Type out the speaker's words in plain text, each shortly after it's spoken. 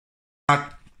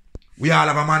We all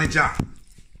have a manager.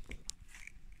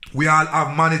 We all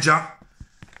have manager.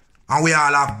 And we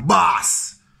all have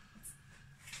boss.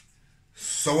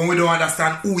 So when we don't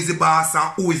understand who is the boss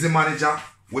and who is the manager,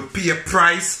 we pay a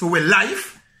price for our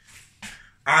life.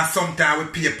 And sometimes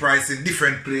we pay a price in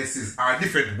different places or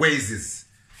different ways.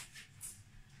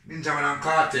 Ninjaman and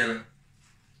Kartel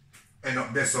end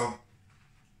up there, so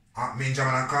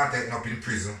Ninjaman and Kartel end up in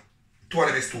prison. Two of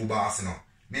them is two bosses, you know.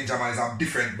 Ninjaman is a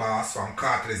different boss, and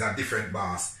Kartel is a different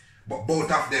boss. But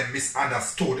both of them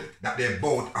misunderstood that they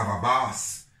both have a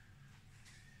boss.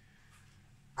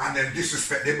 And then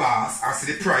disrespect the boss and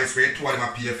see the price where two of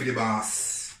them pay for the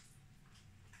boss.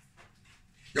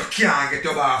 You can't get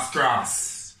your boss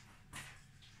cross.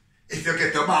 If you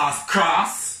get your boss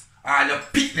cross, all your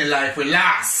picnic life will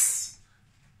last.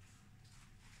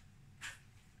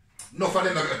 Enough of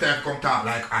them don't get the time to come talk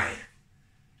like I.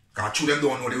 Because two them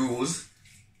don't know the rules.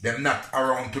 They're not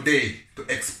around today to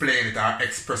explain it or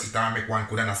express it or make one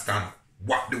could understand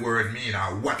what the word mean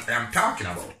or what I am talking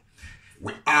about.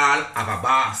 We all have a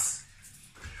boss.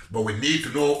 But we need to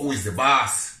know who is the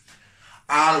boss.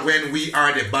 All when we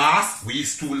are the boss, we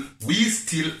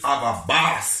still have a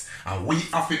boss. And we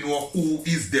have to know who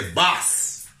is the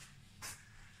boss.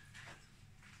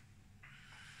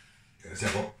 You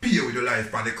have to pay with your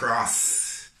life on the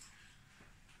cross.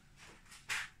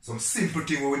 Some simple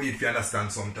thing we need to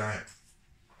understand sometimes.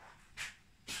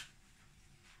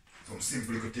 Some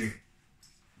simple little thing.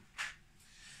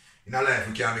 In our life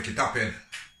we can't make it happen.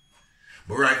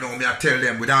 But right now, I tell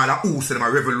them with all the who say them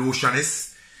are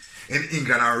revolutionists in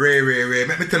England and rare.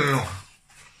 Let me tell you now.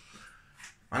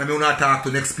 And I will not talk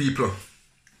to next people.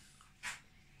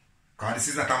 Because this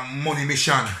is not a money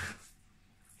mission.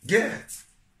 Yeah.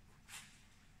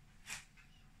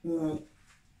 Who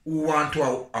want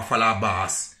to follow a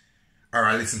boss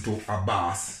or listen to a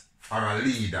boss or a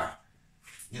leader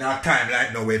in a time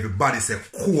like now where everybody say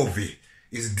COVID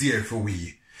is there for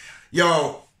we.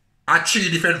 Yo, I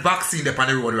 3 different vaccines on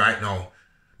the road right now.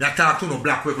 We are talking to no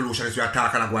black revolutionists, we are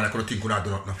talking about like I think we don't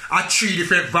know. I 3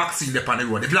 different vaccines on the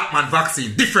road. The black man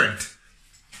vaccine, different.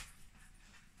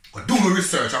 Do no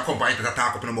research and come back and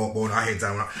talk up in the mouth about our heads.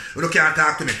 You can't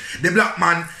talk to me. The black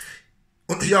man,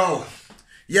 yo,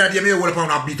 yeah, they may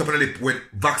well up beat up on the lip when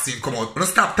vaccine come out. You don't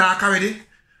stop talk already.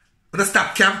 You don't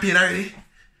stop campaign already.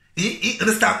 You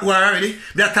don't stop war already.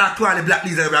 We are talk to all the black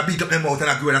leaders and we beat up them out and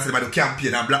I go and say about the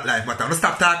campaign and Black Lives Matter. You don't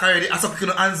stop talk already. I saw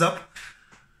people hands up.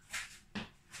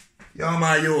 Yo,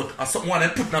 my youth. I saw one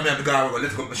and put them in the guard.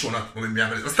 Let's go to the show now.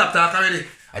 Don't stop talk already.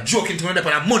 I joking to them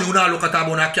and money we don't look at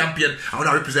about our campaign and we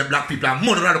don't represent black people and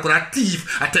money we don't look at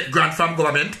thief. I take grant from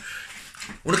government.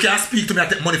 When you can't speak to me, I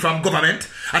take money from government.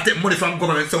 I take money from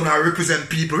government, so I represent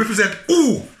people. Represent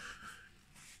who?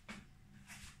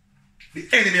 The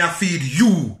enemy will feed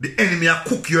you. The enemy will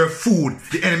cook your food.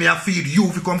 The enemy will feed you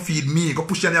if you come feed me. Go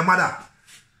push on your mother.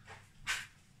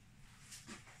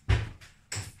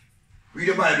 Read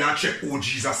your Bible and check who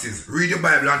Jesus is. Read your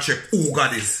Bible and check who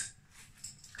God is.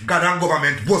 God and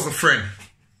government wasn't friend.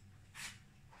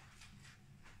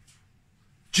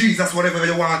 Jesus, whatever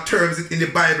you want terms it in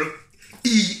the Bible,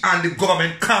 he and the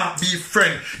government can't be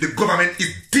friends. The government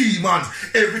is demons.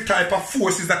 Every type of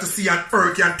forces that you see on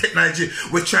earth and technology,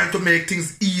 we're trying to make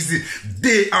things easy.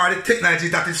 They are the technology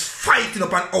that is fighting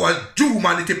upon our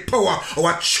humanity power,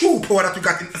 our true power that we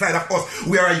got inside of us.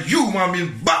 We are a human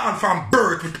being born from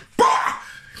birth with power,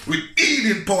 with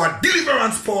healing power,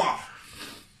 deliverance power,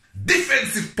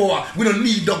 defensive power. We don't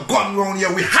need the gun around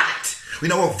here. We have it.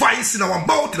 In our voice, in our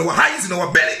mouth, in our eyes, in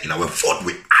our belly, in our foot,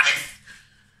 we have it.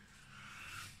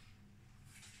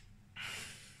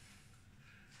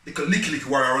 You can lick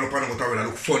warrior all up on the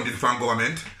look funding from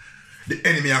government. The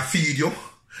enemy will feed you.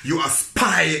 You are a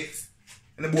spy.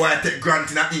 And the boy take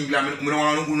grant in England.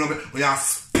 We are a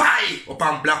spy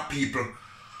upon black people.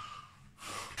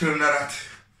 Tell them that.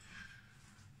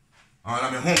 And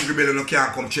I'm a hungry belly, no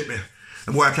can't come check me.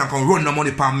 The boy can't come run the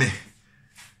money upon me.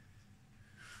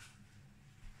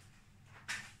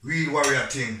 Real warrior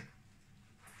thing.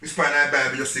 We find that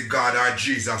Bible just say God or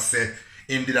Jesus said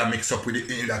him did a mix up with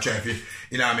the him that try to,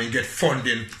 you know what I mean, get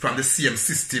funding from the same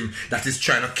system that is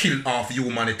trying to kill off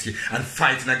humanity and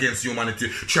fighting against humanity,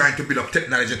 trying to build up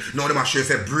technology. Now the machine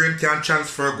say brain can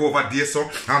transfer, go over there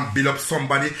so and build up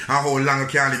somebody, and how long you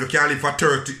can live. You can't live for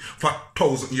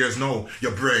 1,000 years now,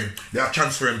 your brain. They are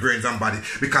transferring brains and body.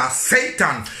 Because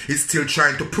Satan is still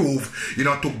trying to prove, you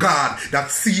know, to God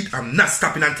that seed, I'm not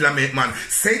stopping until I make man.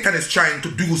 Satan is trying to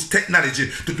use technology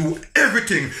to do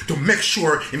everything to make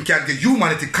sure he can get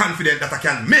humanity confident that I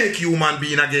can make human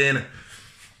being again.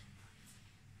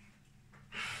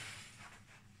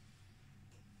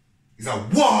 It's a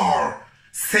war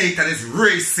Satan is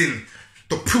racing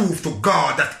to prove to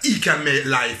God that he can make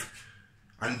life.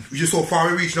 And you so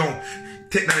far we reach now.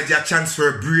 Technology a chance for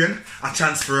a brain, a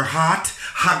chance for a heart.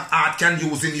 Heart can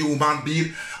use in human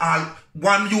being.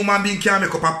 One human being can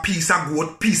make up a piece of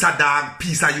goat, piece of dog,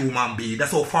 piece of human being.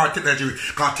 That's how far technology is.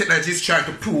 Because technology is trying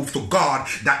to prove to God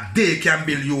that they can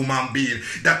build human being,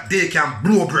 that they can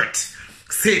blow breath.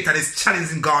 Satan is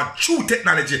challenging God through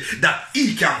technology that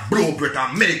he can blow breath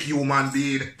and make human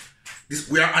being.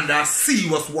 We are under a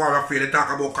serious warfare. They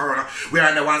talk about corona. We are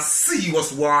under one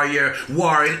serious war here.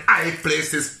 War in high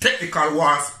places. Technical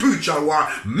war, spiritual war,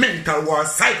 mental war,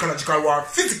 psychological war,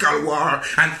 physical war,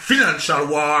 and financial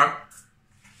war.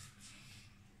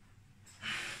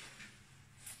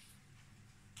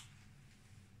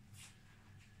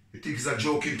 You think it's a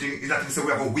joking thing? Is that say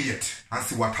we have to wait and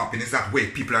see what happens? Is that way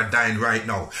people are dying right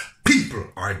now? People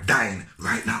are dying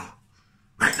right now.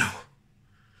 Right now.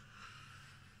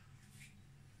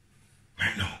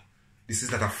 Right now. This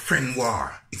is not a friend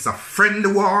war. It's a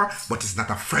friend war, but it's not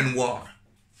a friend war.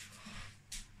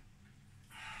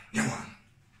 Yeah, man.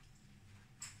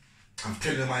 I'm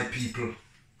telling my people,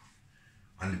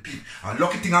 and the people, a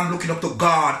lucky thing I'm looking up to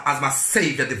God as my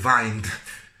Savior divine.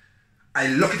 I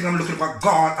lucky thing I'm looking up at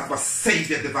God as my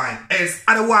Savior divine. Else,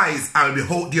 otherwise, I'll be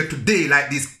out there today like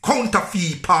these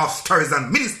counterfeit pastors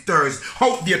and ministers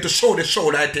out there to show the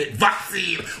show that I take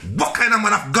vaccine. What kind of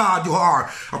man of God you are?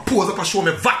 I pose up and show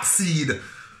me vaccine.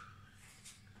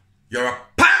 You're a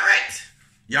pirate.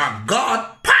 You're a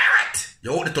God pirate.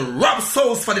 You're out there to rob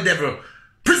souls for the devil.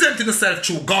 Presenting yourself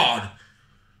through God.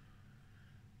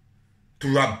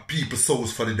 To rob people's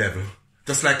souls for the devil.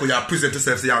 Just like when you present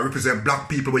yourself, so you represent black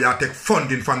people, where you take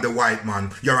funding from the white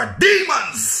man. You're a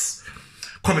demons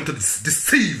coming to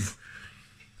deceive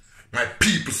my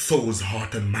people's souls,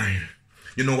 heart and mind.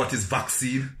 You know what is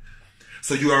vaccine?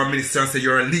 So you are a minister and say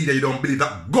you're a leader. You don't believe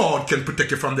that God can protect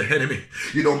you from the enemy.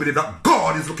 You don't believe that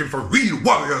God is looking for real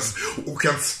warriors who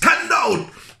can stand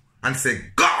out and say,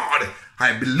 God,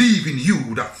 I believe in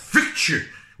you, that victory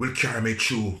will carry me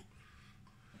through.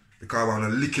 Because I want a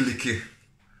licky.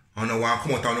 I don't want to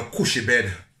come out on a cushy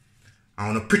bed. I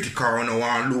want a pretty car. I don't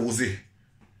want to lose it.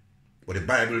 But the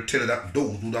Bible tells you that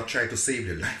those who that try to save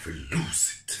their life will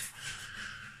lose it.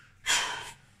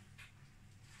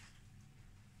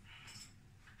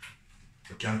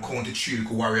 You can count the 3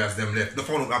 little warriors them left. The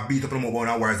phone got beat up on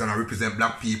about warriors and I represent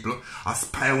black people.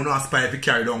 Aspire or not aspire if you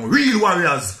carry down real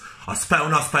warriors. Aspire or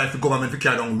not aspire if the government if you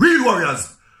carry down real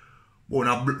warriors. But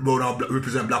not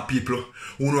represent black people.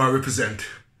 Who know I represent?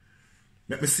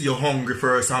 Let me see you hungry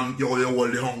first and you're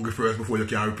only hungry first before you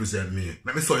can represent me.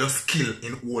 Let me see your skill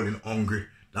in holding hungry.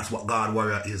 That's what God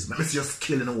warrior is. Let me see your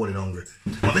skill in holding hungry.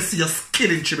 Let me see your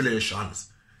skill in tribulations.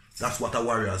 That's what a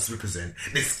warriors represent.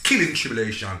 The skill in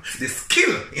tribulation. The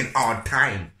skill in hard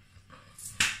time.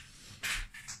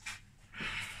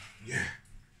 Yeah.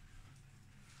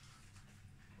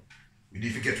 We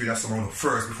need to get rid of someone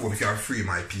first before we can free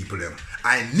my people. Them.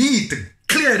 I need to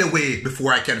clear the way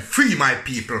before I can free my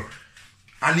people.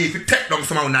 I need to take down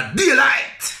someone in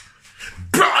daylight.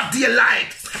 Broad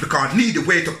daylight. Because I need the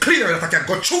way to clear if I can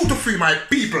go through to free my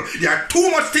people. There are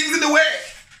too much things in the way.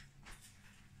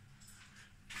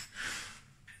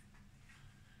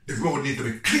 The road needs to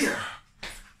be clear.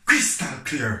 Crystal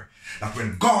clear. That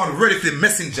when God ready for the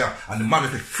messenger and the man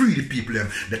will free the people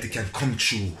them, that they can come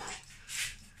through.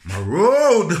 My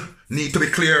road need to be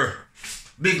clear.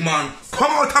 Big man,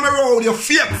 come out on the road, you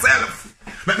fear yourself.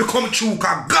 Let me come through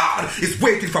because God is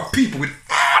waiting for people with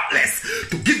heartless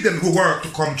to give them the work to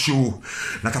come through.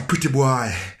 Not a pretty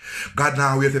boy. God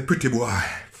now wait for pretty boy.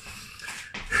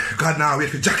 God now wait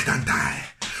for jacket and tie.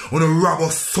 Wanna rob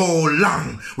us so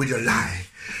long with your lie.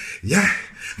 Yeah,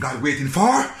 God waiting for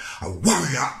a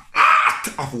warrior,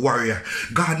 heart of warrior.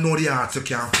 God know the heart you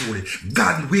can't hold it.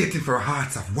 God waiting for a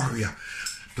heart of warrior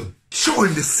to show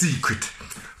him the secret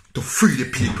to free the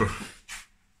people.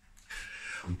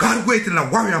 God waiting a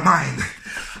warrior mind,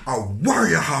 a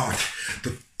warrior heart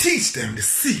to teach them the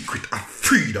secret of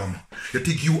freedom. You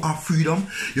think you are freedom?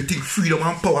 You think freedom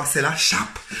and power sell a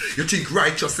shop? You think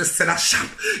righteousness sell a shop?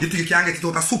 You think you can get it out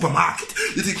of a supermarket?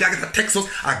 You think you can get a Texas?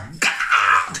 A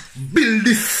God build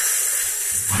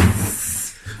this.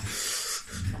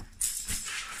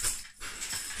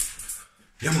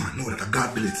 Yeah man, know that a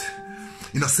God build it.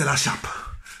 You know sell a shop.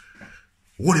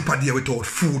 What if a day without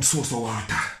food, source of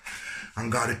water? And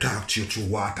God will talk to you through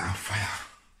water and fire.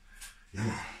 Yeah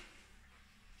man.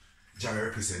 Jam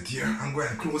represent here. I'm going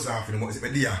to close off in the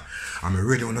morning. Dear, I'm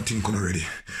ready on nothing ready.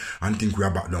 And think we are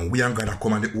back down. We ain't gonna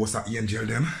come and the host of Angel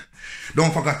them.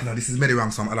 Don't forget now, this is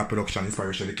MeddyRanks from other production,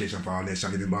 inspiration, education for our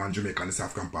nation, living born Jamaica and the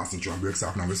South African passing through and breaks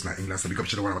off now Western England, so become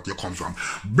sure where you come from.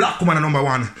 Black woman number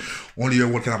one. Only your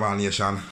working of our nation.